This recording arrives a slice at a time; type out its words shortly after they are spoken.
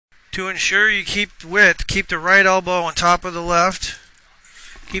To ensure you keep width, keep the right elbow on top of the left.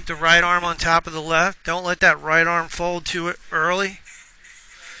 Keep the right arm on top of the left. Don't let that right arm fold to it early.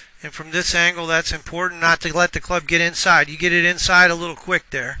 And from this angle, that's important not to let the club get inside. You get it inside a little quick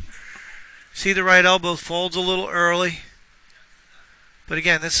there. See the right elbow folds a little early. But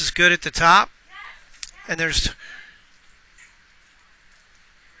again, this is good at the top. And there's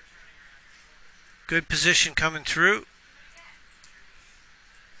good position coming through.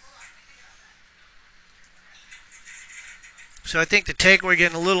 So I think the takeaway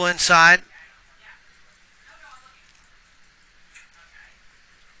getting a little inside.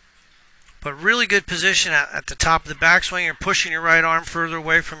 But really good position at the top of the backswing. You're pushing your right arm further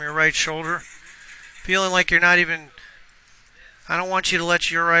away from your right shoulder. Feeling like you're not even, I don't want you to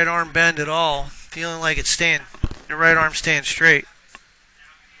let your right arm bend at all. Feeling like it's staying, your right arm staying straight.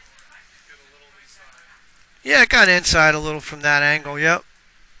 Yeah, it got inside a little from that angle, yep.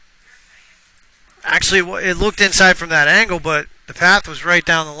 Actually, it looked inside from that angle, but the path was right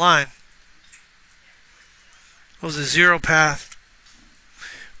down the line. It was a zero path.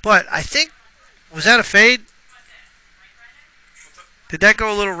 But I think, was that a fade? Did that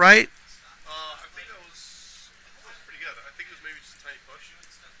go a little right? I think that was pretty good. I think it was maybe just a tiny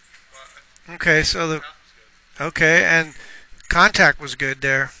push. Okay, so okay, and contact was good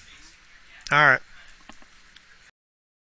there. All right.